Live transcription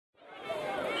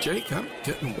Jake, I'm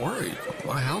getting worried.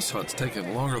 My house hunt's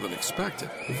taking longer than expected.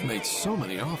 We've made so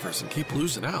many offers and keep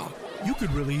losing out. You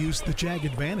could really use the JAG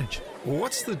advantage.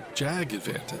 What's the JAG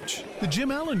advantage? The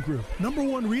Jim Allen Group,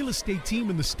 #1 real estate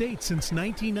team in the state since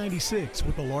 1996,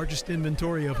 with the largest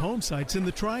inventory of home sites in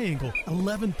the Triangle,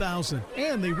 11,000.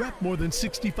 And they rep more than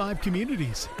 65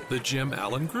 communities. The Jim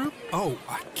Allen Group? Oh,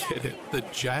 I get it. The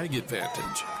JAG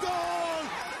advantage.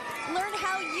 Learn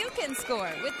how you can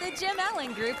score with the Jim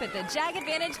Allen Group at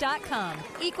thejagadvantage.com.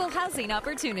 Equal housing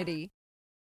opportunity.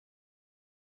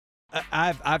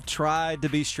 I've tried to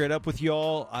be straight up with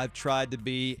y'all. I've tried to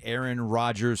be Aaron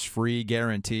Rodgers free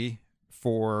guarantee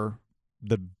for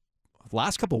the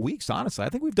last couple of weeks, honestly. I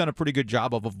think we've done a pretty good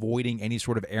job of avoiding any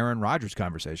sort of Aaron Rodgers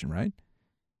conversation, right?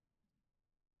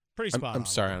 Pretty spot on. I'm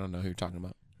sorry, I don't know who you're talking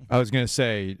about. I was going to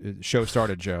say, show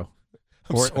started, Joe.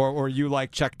 Or you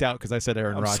checked out because I said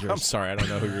Aaron Rodgers. I'm sorry, I don't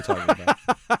know who you're talking about.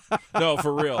 No,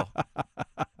 for real.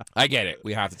 I get it.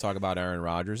 We have to talk about Aaron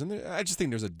Rodgers, and I just think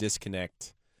there's a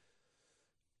disconnect.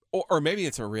 Or maybe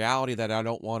it's a reality that I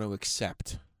don't want to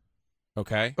accept.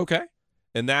 Okay? Okay.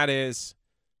 And that is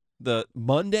the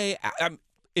Monday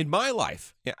in my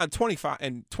life. I'm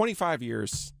 25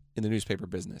 years in the newspaper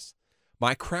business.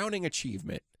 My crowning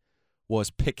achievement was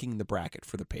picking the bracket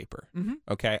for the paper. Mm-hmm.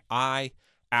 Okay? I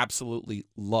absolutely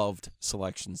loved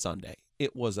Selection Sunday.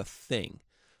 It was a thing.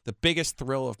 The biggest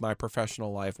thrill of my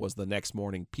professional life was the next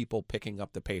morning, people picking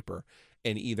up the paper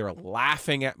and either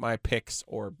laughing at my picks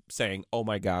or saying, oh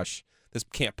my gosh, this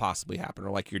can't possibly happen. Or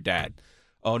like your dad,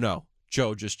 oh no,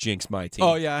 Joe just jinxed my team.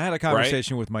 Oh, yeah, I had a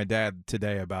conversation with my dad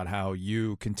today about how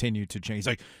you continue to change. He's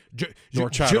like,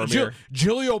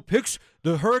 Giglio picks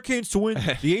the Hurricanes to win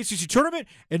the ACC tournament,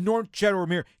 and Norm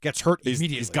Chador gets hurt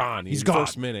immediately. He's gone. He's gone.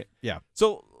 First minute. Yeah.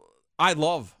 So I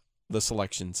love the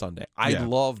Selection Sunday. I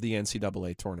love the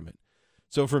NCAA tournament.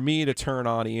 So for me to turn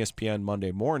on ESPN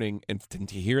Monday morning and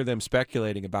to hear them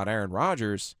speculating about Aaron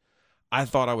Rodgers, I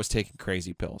thought I was taking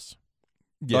crazy pills.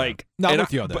 Yeah. Not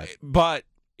with you on that. But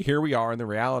here we are in the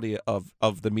reality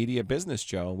of the media business,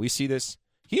 Joe. We see this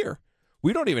here.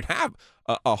 We don't even have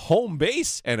a home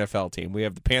base NFL team. We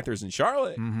have the Panthers in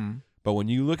Charlotte. Mm-hmm. But when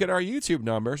you look at our YouTube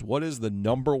numbers, what is the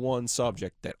number one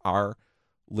subject that our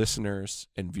listeners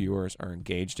and viewers are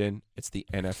engaged in? It's the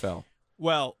NFL.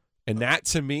 Well, and that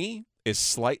to me is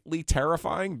slightly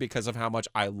terrifying because of how much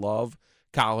I love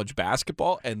college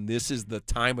basketball, and this is the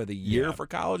time of the year for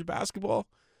college basketball.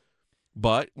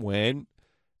 But when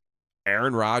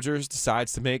Aaron Rodgers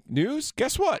decides to make news,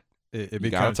 guess what? It you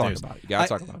got to talk about it. You got to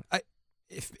talk about it.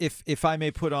 If I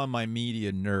may put on my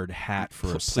media nerd hat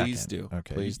for a second. Please do.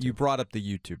 Okay. Please do. You brought up the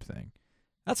YouTube thing.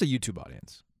 That's a YouTube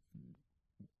audience.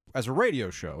 As a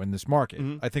radio show in this market,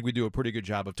 I think we do a pretty good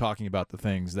job of talking about the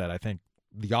things that I think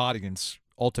the audience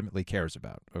ultimately cares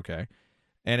about, okay?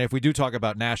 And if we do talk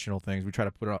about national things, we try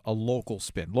to put a local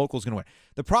spin. Local's going to win.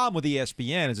 The problem with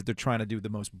ESPN is that they're trying to do the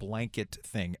most blanket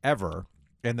thing ever,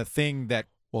 and the thing that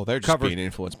they're just being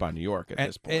influenced by New York at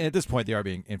this point. And at this point, they are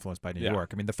being influenced by New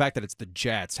York. I mean, the fact that it's the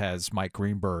Jets has Mike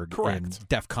Greenberg in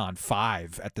DEFCON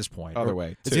 5 at this point. Other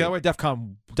way. It's the other way,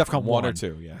 DEFCON 1 or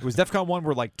 2, yeah. Was DEFCON 1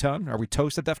 we're like done? Are we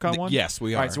toast at DEFCON 1? Yes,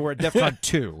 we are. All right, so we're at DEFCON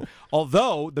 2.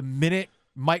 Although the minute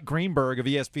Mike Greenberg of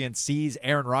ESPN sees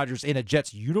Aaron Rodgers in a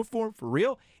Jets uniform for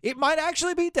real, it might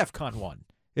actually be DEFCON 1.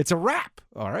 It's a wrap,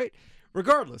 all right?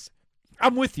 Regardless,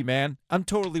 I'm with you, man. I'm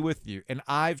totally with you. And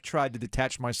I've tried to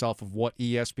detach myself of what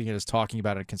ESPN is talking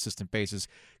about on a consistent basis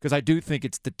because I do think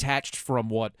it's detached from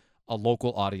what a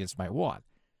local audience might want.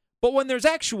 But when there's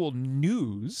actual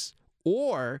news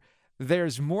or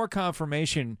there's more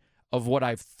confirmation of what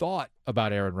I've thought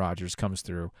about Aaron Rodgers comes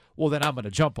through, well, then I'm going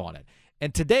to jump on it.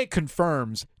 And today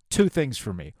confirms two things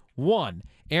for me. One,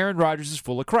 Aaron Rodgers is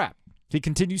full of crap. He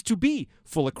continues to be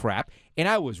full of crap. And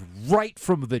I was right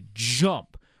from the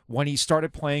jump when he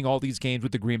started playing all these games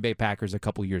with the Green Bay Packers a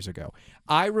couple years ago.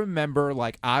 I remember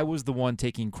like I was the one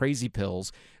taking crazy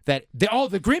pills that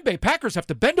the Green Bay Packers have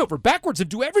to bend over backwards and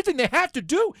do everything they have to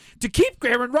do to keep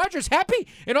Aaron Rodgers happy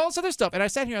and all this other stuff. And I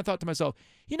sat here and I thought to myself,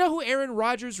 you know who Aaron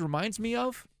Rodgers reminds me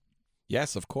of?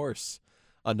 Yes, of course.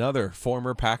 Another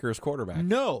former Packers quarterback.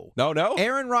 No.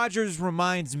 Aaron Rodgers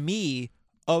reminds me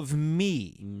of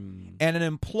me and an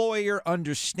employer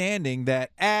understanding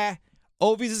that,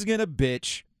 Ovies is going to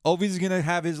bitch. Ovies is going to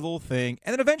have his little thing.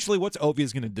 And then eventually, what's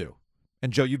Ovies going to do?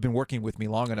 And, Joe, you've been working with me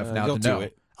long enough now to know. Do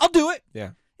it. I'll do it.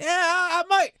 Yeah. Yeah, I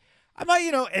might,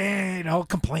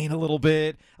 complain a little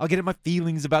bit. I'll get in my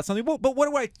feelings about something. But what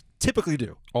do I typically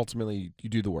do? Ultimately, you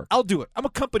do the work. I'll do it. I'm a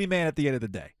company man at the end of the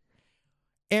day.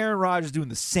 Aaron Rodgers doing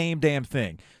the same damn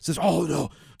thing. Says, oh, no,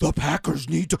 the Packers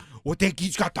need to.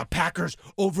 He's got the Packers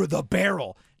over the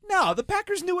barrel. No, the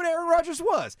Packers knew what Aaron Rodgers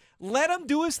was. Let him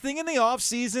do his thing in the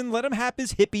offseason. Let him have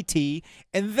his hippie tea.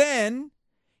 And then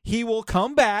he will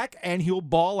come back and he'll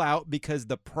ball out because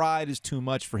the pride is too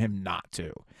much for him not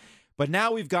to. But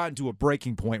now we've gotten to a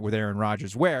breaking point with Aaron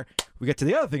Rodgers where we get to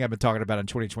the other thing I've been talking about in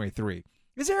 2023.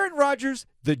 Is Aaron Rodgers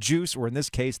the juice, or in this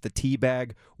case, the tea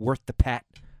bag, worth the pat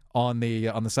on the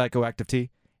psychoactive tea?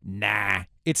 Nah,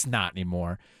 it's not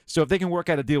anymore. So if they can work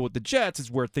out a deal with the Jets,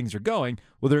 is where things are going.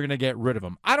 Well, they're going to get rid of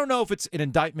him. I don't know if it's an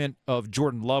indictment of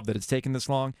Jordan Love that it's taken this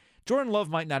long. Jordan Love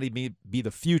might not even be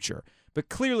the future, but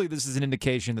clearly this is an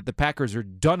indication that the Packers are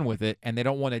done with it and they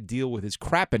don't want to deal with his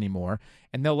crap anymore,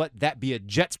 and they'll let that be a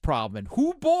Jets problem. And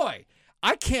whoo boy,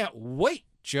 I can't wait,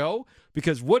 Joe,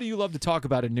 because what do you love to talk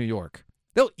about in New York?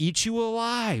 They'll eat you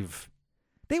alive.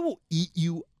 They will eat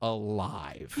you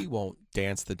alive. He won't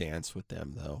dance the dance with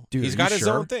them, though. Dude, he's got his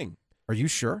own thing. Are you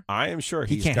sure? I am sure.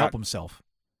 He can't help himself.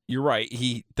 You're right.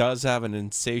 He does have an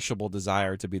insatiable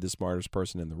desire to be the smartest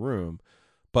person in the room,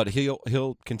 but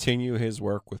he'll continue his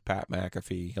work with Pat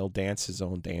McAfee. He'll dance his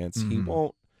own dance. Mm-hmm.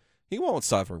 He won't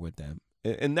suffer with them,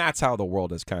 and that's how the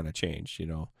world has kind of changed. You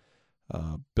know,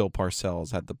 Bill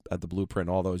Parcells had the blueprint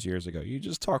all those years ago. You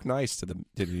just talk nice to the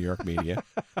New York media,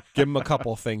 give them a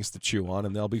couple of things to chew on,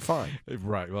 and they'll be fine.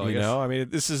 Right. Well, you know, I mean,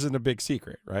 this isn't a big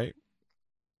secret, right?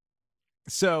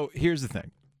 So here's the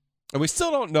thing. And we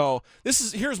still don't know.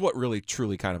 Here's what really,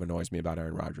 truly kind of annoys me about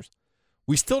Aaron Rodgers.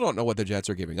 We still don't know what the Jets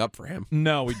are giving up for him.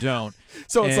 No, we don't.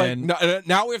 So it's like,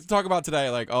 now we have to talk about today,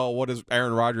 like, oh, what does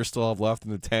Aaron Rodgers still have left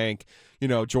in the tank? You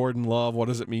know, Jordan Love, what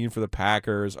does it mean for the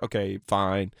Packers? Okay,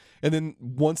 fine. And then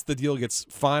once the deal gets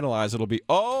finalized, it'll be,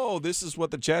 oh, this is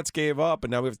what the Jets gave up,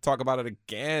 and now we have to talk about it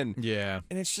again. Yeah.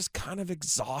 And it's just kind of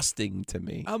exhausting to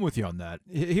me. I'm with you on that.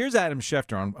 Here's Adam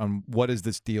Schefter on what is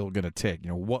this deal going to take? You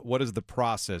know, what is the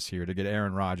process here to get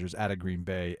Aaron Rodgers out of Green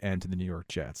Bay and to the New York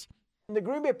Jets? The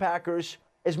Green Bay Packers,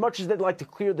 as much as they'd like to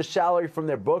clear the salary from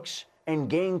their books and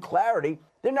gain clarity,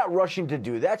 they're not rushing to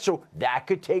do that, so that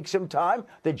could take some time.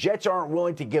 The Jets aren't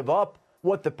willing to give up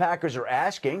what the Packers are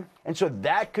asking, and so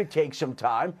that could take some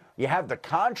time. You have the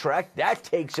contract, that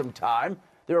takes some time.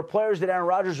 There are players that Aaron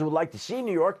Rodgers would like to see in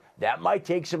New York, that might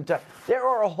take some time. There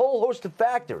are a whole host of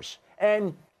factors,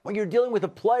 and when you're dealing with a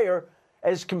player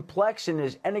as complex and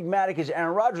as enigmatic as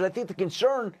Aaron Rodgers, I think the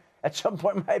concern at some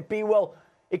point might be, well,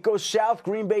 it goes south,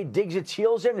 Green Bay digs its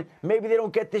heels in, and maybe they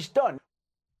don't get this done.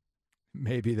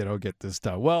 Maybe they don't get this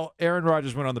done. Well, Aaron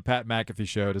Rodgers went on the Pat McAfee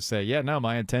Show to say, yeah, no,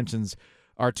 my intentions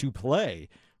are to play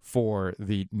for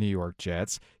the New York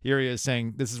Jets. Here he is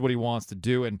saying this is what he wants to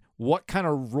do and what kind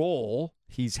of role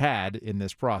he's had in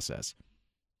this process.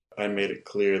 I made it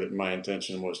clear that my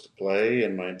intention was to play,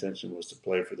 and my intention was to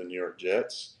play for the New York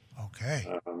Jets.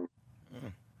 Okay.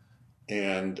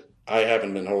 And I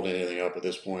haven't been holding anything up at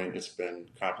this point. It's been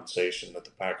compensation that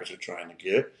the Packers are trying to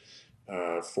get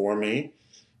for me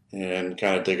and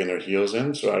kind of digging their heels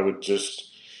in. So I would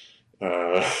just,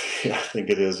 I think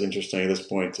it is interesting at this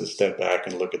point to step back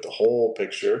and look at the whole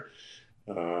picture.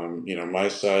 You know, my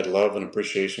side, love and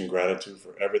appreciation, gratitude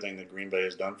for everything that Green Bay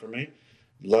has done for me.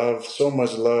 Love, so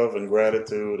much love and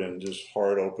gratitude, and just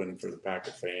heart open for the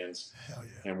Packer fans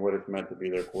and what it's meant to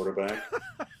be their quarterback.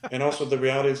 And also the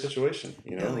reality of the situation,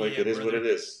 you know, it is what it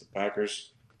is. The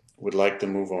Packers would like to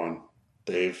move on.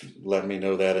 They've let me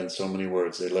know that in so many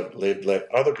words. They've let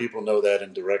other people know that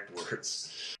in direct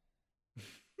words.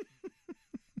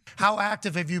 How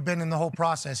active have you been in the whole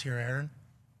process here, Aaron?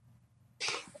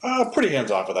 Pretty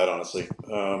hands-off with that, honestly.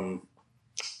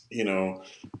 You know,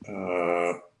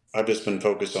 I've just been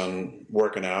focused on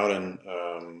working out and,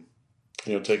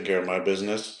 you know, taking care of my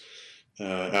business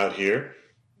out here.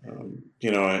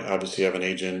 You know, I obviously have an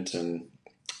agent and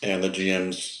the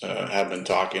GMs have been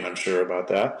talking, I'm sure, about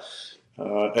that.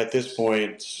 At this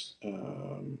point,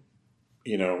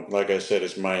 you know, like I said,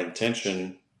 it's my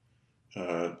intention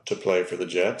to play for the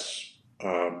Jets,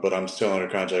 but I'm still under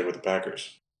contract with the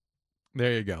Packers.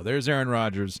 There you go. There's Aaron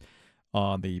Rodgers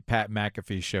on the Pat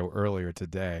McAfee Show earlier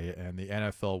today, and the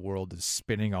NFL world is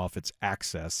spinning off its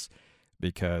axis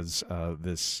because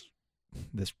this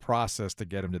process to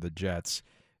get him to the Jets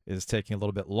is taking a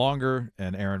little bit longer,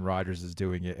 and Aaron Rodgers is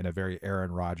doing it in a very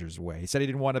Aaron Rodgers way. He said he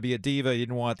didn't want to be a diva, he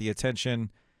didn't want the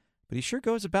attention, but he sure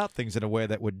goes about things in a way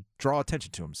that would draw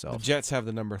attention to himself. The Jets have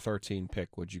the number 13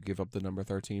 pick. Would you give up the number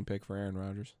 13 pick for Aaron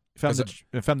Rodgers?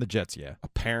 If I'm the Jets, yeah.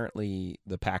 Apparently,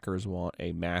 the Packers want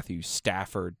a Matthew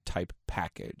Stafford type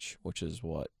package, which is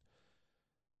what?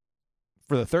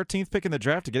 For the 13th pick in the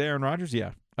draft to get Aaron Rodgers?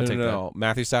 Yeah, I'll take that.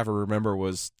 Matthew Stafford, remember,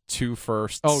 was 2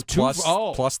 firsts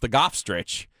plus the Goff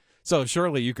stretch. So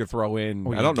surely you could throw in,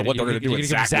 I don't know what they're going to do with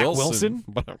Zach Wilson.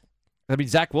 I mean,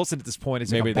 Zach Wilson at this point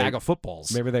is like a bag of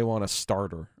footballs. Maybe they want a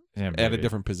starter at a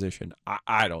different position.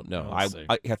 I don't know. I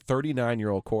a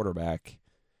 39-year-old quarterback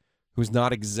who's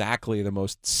not exactly the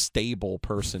most stable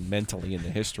person mentally in the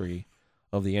history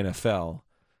of the NFL.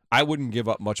 I wouldn't give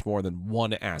up much more than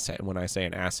one asset. And when I say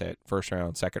an asset, first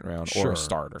round, second round, or a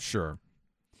starter. Sure.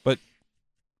 But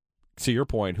to your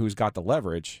point, who's got the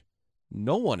leverage?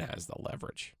 No one has the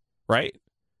leverage, right?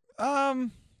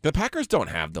 The Packers don't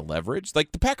have the leverage.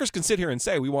 Like, the Packers can sit here and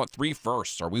say, we want 3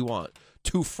 firsts or we want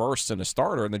 2 firsts and a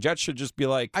starter, and the Jets should just be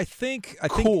like, I think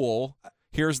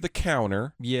here's the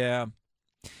counter. Yeah.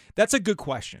 That's a good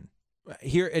question.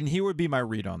 Here would be my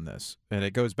read on this, and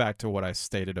it goes back to what I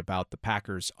stated about the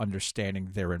Packers understanding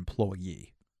their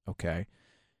employee, okay?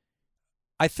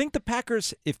 I think the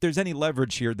Packers, if there's any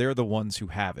leverage here, they're the ones who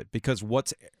have it, because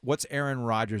what's Aaron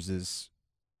Rodgers'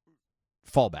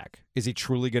 fallback? Is he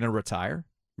truly going to retire?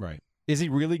 Right. Is he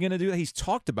really going to do that? He's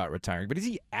talked about retiring, but is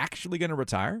he actually going to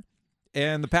retire?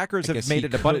 And the Packers have made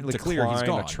it abundantly clear he's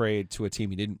gone. A trade to a team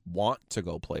he didn't want to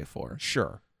go play for.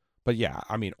 Sure. But yeah,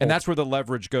 I mean, and that's where the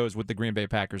leverage goes with the Green Bay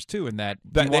Packers too, in that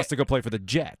he wants to go play for the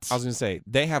Jets. I was going to say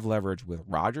they have leverage with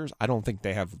Rodgers. I don't think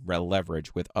they have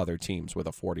leverage with other teams with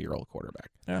a 40-year-old quarterback.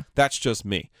 Yeah, that's just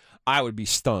me. I would be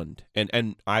stunned,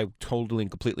 and I totally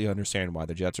and completely understand why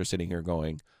the Jets are sitting here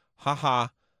going, ha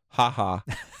ha, ha ha,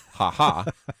 ha ha.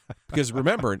 Because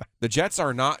remember, the Jets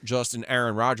are not just an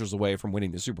Aaron Rodgers away from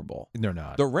winning the Super Bowl. They're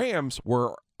not. The Rams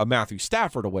were a Matthew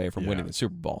Stafford away from winning the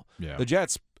Super Bowl. Yeah. The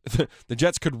Jets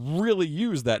could really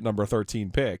use that number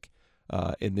 13 pick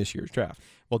in this year's draft.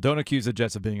 Well, don't accuse the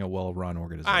Jets of being a well-run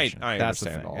organization. I that's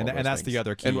understand the thing. all And that's things. the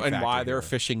other key and why factor they're here.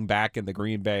 fishing back in the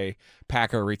Green Bay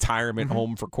Packer retirement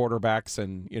home for quarterbacks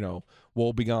and,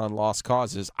 woebegone lost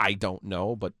causes. I don't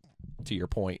know, but to your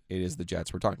point, it is the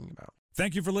Jets we're talking about.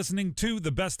 Thank you for listening to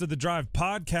the Best of the Drive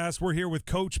podcast. We're here with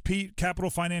Coach Pete, Capital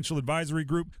Financial Advisory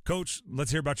Group. Coach,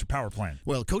 let's hear about your power plan.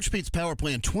 Well, Coach Pete's power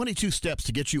plan, 22 steps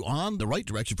to get you on the right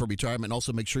direction for retirement and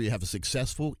also make sure you have a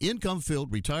successful,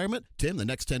 income-filled retirement. Tim, the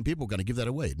next 10 people are going to give that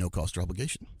away at no cost or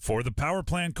obligation. For the power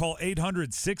plan, call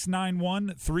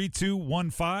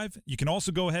 800-691-3215. You can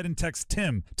also go ahead and text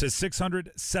Tim to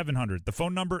 600-700. The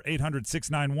phone number,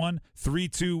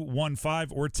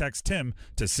 800-691-3215, or text Tim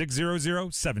to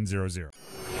 600-700.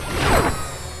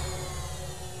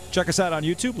 Check us out on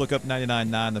YouTube. Look up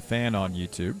 99.9 The Fan on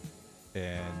YouTube.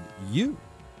 And you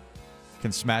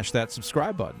can smash that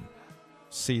subscribe button.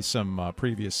 See some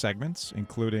previous segments,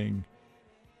 including,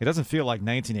 it doesn't feel like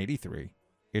 1983.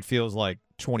 It feels like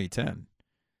 2010.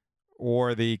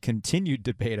 Or the continued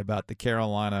debate about the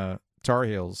Carolina Tar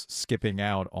Heels skipping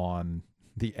out on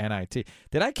the NIT.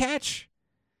 Did I catch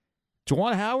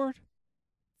Juwan Howard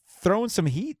throwing some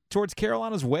heat towards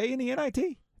Carolina's way in the NIT?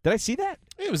 Did I see that?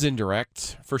 It was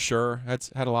indirect, for sure.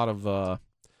 It's had a lot of,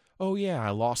 oh, yeah,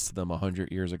 I lost to them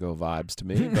 100 years ago vibes to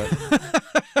me. But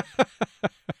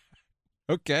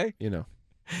okay.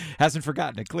 Hasn't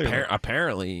forgotten it, clearly.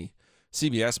 Apparently,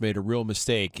 CBS made a real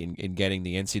mistake in getting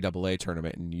the NCAA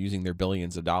tournament and using their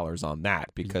billions of dollars on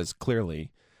that, because clearly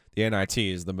the NIT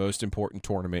is the most important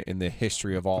tournament in the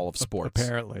history of all of sports.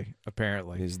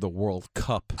 Apparently. It is the World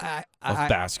Cup of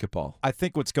basketball. I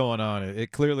think what's going on,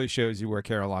 it clearly shows you where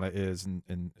Carolina is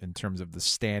in terms of the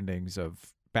standings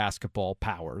of basketball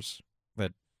powers,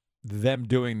 that them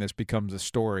doing this becomes a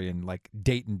story and like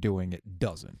Dayton doing it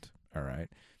doesn't. All right.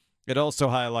 It also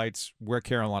highlights where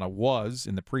Carolina was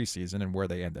in the preseason and where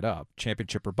they ended up.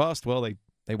 Championship or bust? Well,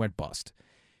 they went bust.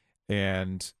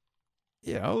 And,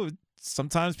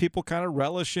 sometimes people kind of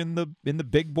relish in the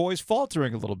big boys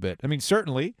faltering a little bit. I mean,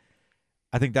 certainly,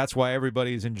 I think that's why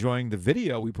everybody's enjoying the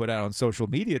video we put out on social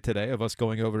media today of us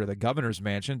going over to the governor's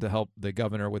mansion to help the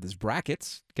governor with his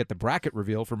brackets, get the bracket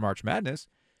reveal for March Madness.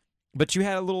 But you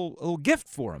had a little gift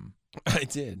for him. I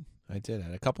did. I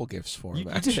had a couple gifts for him,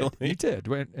 actually. You did.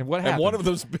 And what happened? And one of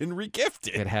them's been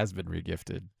regifted. It has been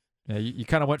regifted. You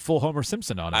kind of went full Homer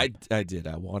Simpson on it. I did.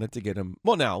 I wanted to get him.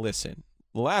 Well, now, listen.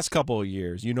 The last couple of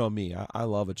years, you know me, I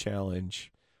love a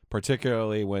challenge,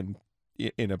 particularly when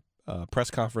in a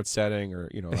press conference setting or,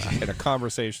 in a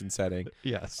conversation setting.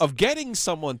 Yes. Of getting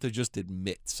someone to just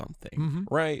admit something,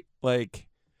 right? Like,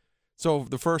 so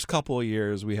the first couple of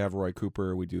years, we have Roy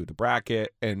Cooper, we do the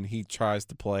bracket, and he tries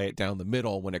to play it down the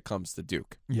middle when it comes to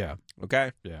Duke. Yeah.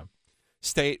 Okay? Yeah.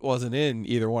 State wasn't in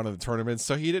either one of the tournaments,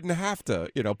 so he didn't have to,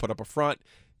 put up a front.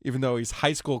 Even though he's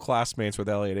high school classmates with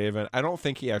Elliott Avon, I don't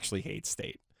think he actually hates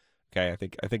State. Okay,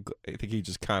 I think he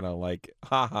just kind of like,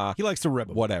 haha. He likes to rib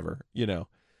him. Whatever,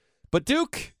 But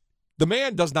Duke, the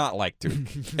man does not like Duke,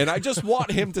 and I just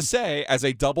want him to say, as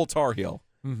a double Tar Heel,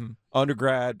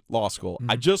 undergrad, law school,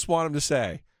 I just want him to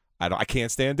say, I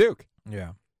can't stand Duke.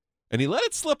 Yeah. And he let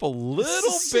it slip a little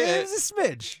bit. It's a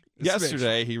smidge.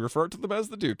 Yesterday, he referred to them as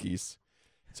the Dukies.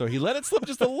 So he let it slip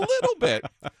just a little bit.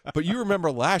 But you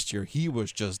remember last year, he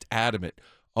was just adamant.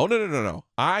 Oh, no.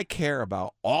 I care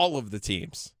about all of the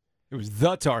teams. It was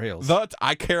the Tar Heels.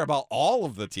 I care about all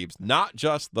of the teams, not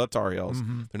just the Tar Heels.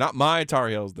 Mm-hmm. They're not my Tar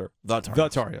Heels. They're the Tar Heels.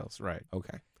 The Tar Heels, right.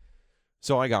 Okay.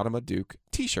 So I got him a Duke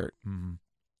T-shirt. Mm-hmm.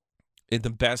 In the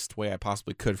best way I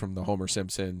possibly could from the Homer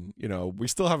Simpson. We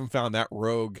still haven't found that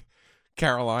rogue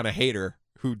Carolina hater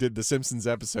who did the Simpsons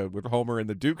episode with Homer in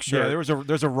the Duke shirt. Yeah,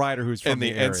 there's a writer who's from and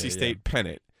the area, NC State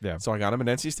pennant. Yeah. So I got him an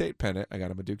NC State pennant. I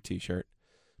got him a Duke T-shirt.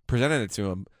 Presented it to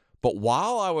him. But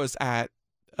while I was at,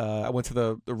 I went to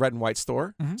the red and white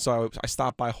store. Mm-hmm. So I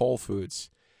stopped by Whole Foods.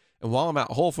 And while I'm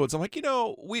at Whole Foods, I'm like,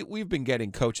 we've been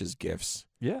getting coaches gifts.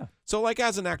 Yeah. So like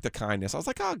as an act of kindness, I was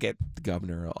like, I'll get the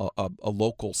governor a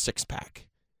local 6-pack.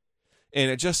 And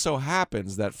it just so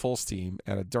happens that Full Steam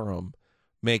out of Durham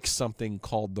makes something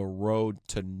called the Road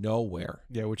to Nowhere.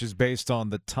 Yeah, which is based on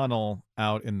the tunnel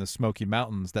out in the Smoky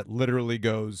Mountains that literally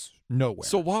goes nowhere.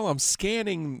 So while I'm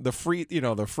scanning the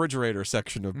the refrigerator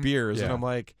section of beers, and I'm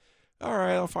like, all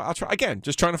right, I'll try again,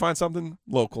 just trying to find something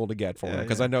local to get for him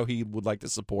because I know he would like to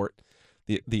support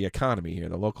the economy here,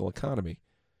 the local economy.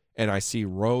 And I see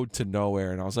Road to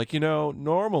Nowhere, and I was like,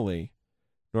 normally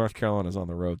North Carolina's on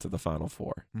the road to the Final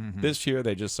Four. Mm-hmm. This year,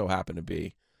 they just so happen to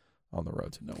be on the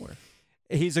road to nowhere.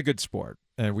 He's a good sport,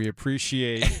 and we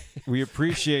appreciate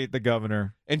the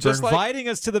governor and for just inviting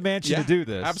us to the mansion to do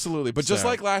this. Absolutely, but just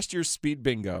like last year's speed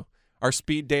bingo, our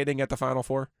speed dating at the Final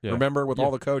Four. Yeah. Remember with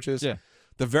all the coaches. Yeah.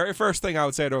 The very first thing I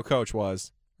would say to a coach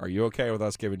was, "Are you okay with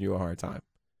us giving you a hard time?"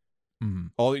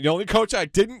 Mm-hmm. The only coach I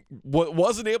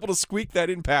wasn't able to squeak that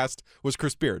in past was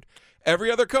Chris Beard.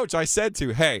 Every other coach I said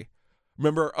to, "Hey,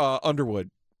 remember Underwood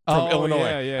from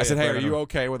Illinois?" I said, "Hey, are you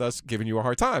okay with us giving you a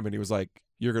hard time?" And he was like,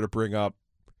 "You're going to bring up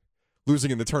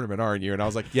losing in the tournament, aren't you?" And I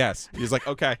was like, "Yes." He's like,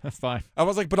 "Okay, that's fine." I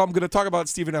was like, "But I'm going to talk about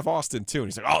Stephen F. Austin too." And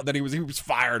he's like, "Oh," then he was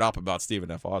fired up about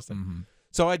Stephen F. Austin. Mm-hmm.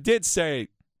 So I did say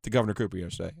to Governor Cooper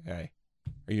yesterday, "Hey,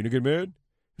 are you in a good mood?"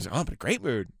 He's like, "Oh, I'm in a great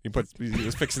mood." He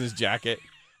was fixing his jacket.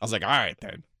 I was like, "All right,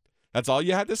 then. That's all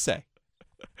you had to say."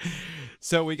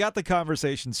 So we got the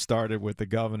conversation started with the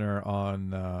governor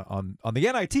on the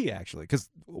NIT, actually,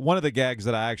 because one of the gags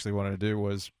that I actually wanted to do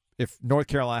was if North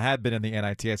Carolina had been in the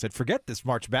NIT, I said, forget this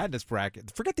March Madness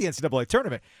bracket, forget the NCAA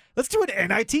tournament, let's do an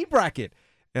NIT bracket.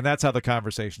 And that's how the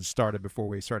conversation started before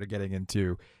we started getting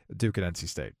into Duke and NC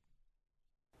State.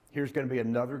 Here's going to be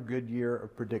another good year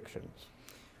of predictions.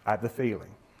 I have the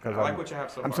feeling. I like what you have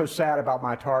so far. I'm so sad about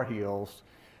my Tar Heels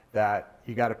that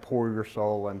you got to pour your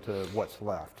soul into what's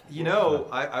left.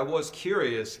 I was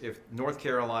curious if North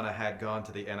Carolina had gone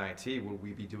to the NIT, would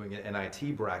we be doing an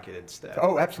NIT bracket instead?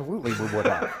 Oh, absolutely we would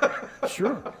have.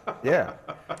 Sure. Yeah.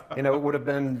 It would have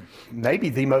been maybe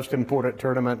the most important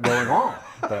tournament going on.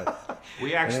 But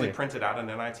we actually printed out an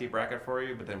NIT bracket for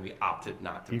you, but then we opted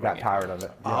not to. You got tired of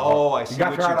it. Yeah. Oh, I see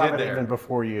what you did there. Even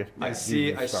before you. I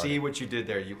see what you did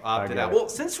there. You opted out. Well,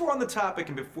 since we're on the topic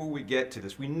and before we get to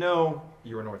this, we know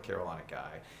you're a North Carolina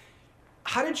guy.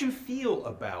 How did you feel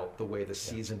about the way the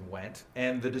season went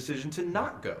and the decision to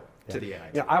not go to the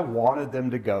NIT? I wanted them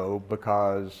to go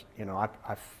because,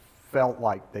 I felt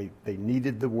like they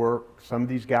needed the work. Some of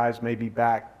these guys may be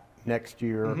back next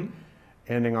year,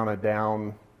 ending on a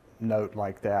down note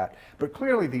like that. But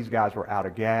clearly these guys were out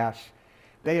of gas.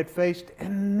 They had faced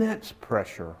immense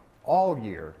pressure all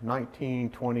year,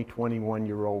 19, 20,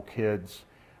 21-year-old kids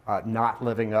not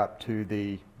living up to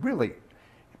the really,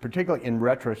 particularly in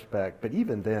retrospect, but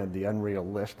even then, the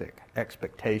unrealistic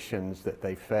expectations that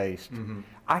they faced,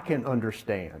 I can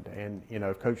understand. And,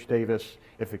 Coach Davis,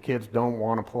 if the kids don't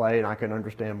want to play, and I can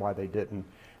understand why they didn't,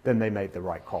 then they made the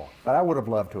right call. But I would have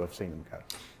loved to have seen them go.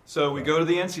 So we go to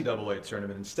the NCAA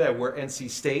tournament instead, where NC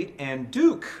State and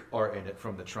Duke are in it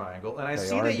from the Triangle. And I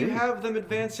see that you have them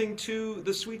advancing to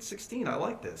the Sweet 16. I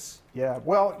like this. Yeah,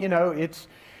 well,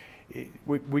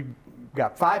 we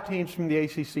got 5 teams from the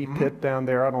ACC pit down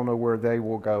there. I don't know where they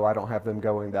will go. I don't have them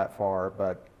going that far.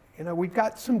 But, we've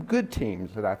got some good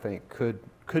teams that I think could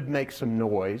make some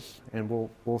noise, and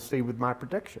we'll see with my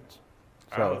predictions.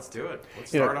 So, all right, let's do it. Let's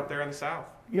start up there in the South.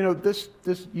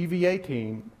 This UVA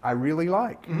team I really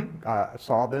like. I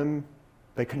saw them.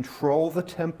 They control the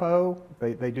tempo.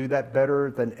 They do that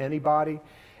better than anybody.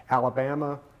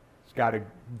 Alabama's got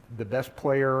the best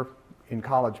player in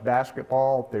college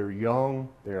basketball. They're young,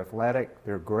 they're athletic,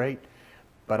 they're great.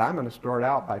 But I'm going to start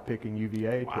out by picking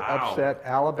UVA to upset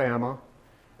Alabama,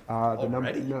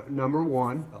 the number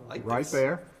one, right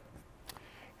there.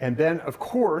 And then, of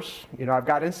course, I've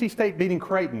got NC State beating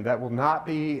Creighton. That will not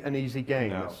be an easy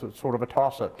game. No. It's sort of a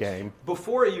toss-up game.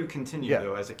 Before you continue,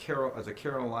 though, as a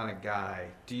Carolina guy,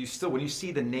 do you still, when you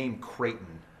see the name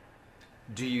Creighton,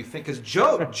 do you think, because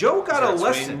Joe got a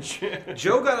lesson.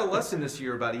 Joe got a lesson this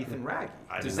year about Ethan Raggy.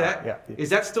 Is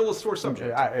that still a sore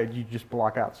subject? You just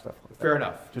block out stuff like that. Fair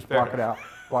enough. Just Fair block enough. it out.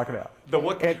 Block it out.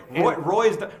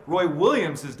 Roy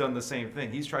Williams has done the same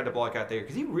thing. He's tried to block out there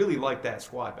because he really liked that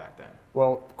squad back then.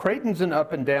 Well, Creighton's an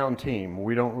up and down team.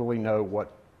 We don't really know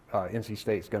what NC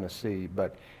State's going to see,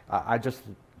 but I just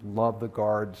love the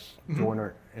guards,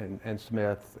 Joyner and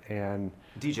Smith, and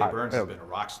DJ Burns has been a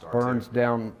rock star. Burns too.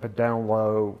 down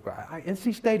low.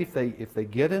 NC State, if they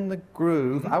get in the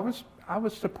groove, I was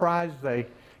surprised they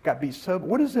got beat. So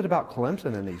what is it about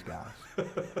Clemson and these guys?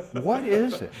 What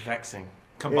is it? Vexing.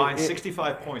 Combined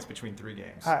 65 points between 3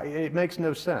 games. It makes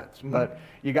no sense, but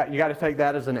you got to take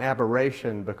that as an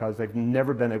aberration because they've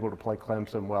never been able to play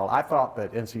Clemson well. I thought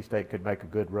that NC State could make a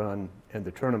good run in the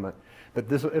tournament, but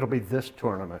it'll be this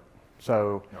tournament.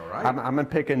 So I'm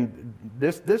picking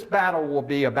this battle will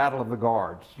be a battle of the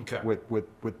guards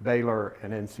with Baylor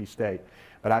and NC State,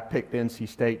 but I picked NC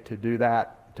State to do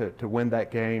that to win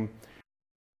that game.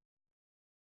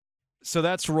 So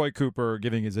that's Roy Cooper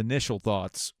giving his initial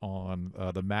thoughts on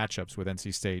the matchups with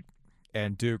NC State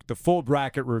and Duke. The full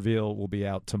bracket reveal will be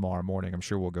out tomorrow morning. I'm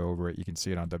sure we'll go over it. You can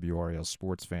see it on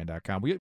WRALSportsFan.com.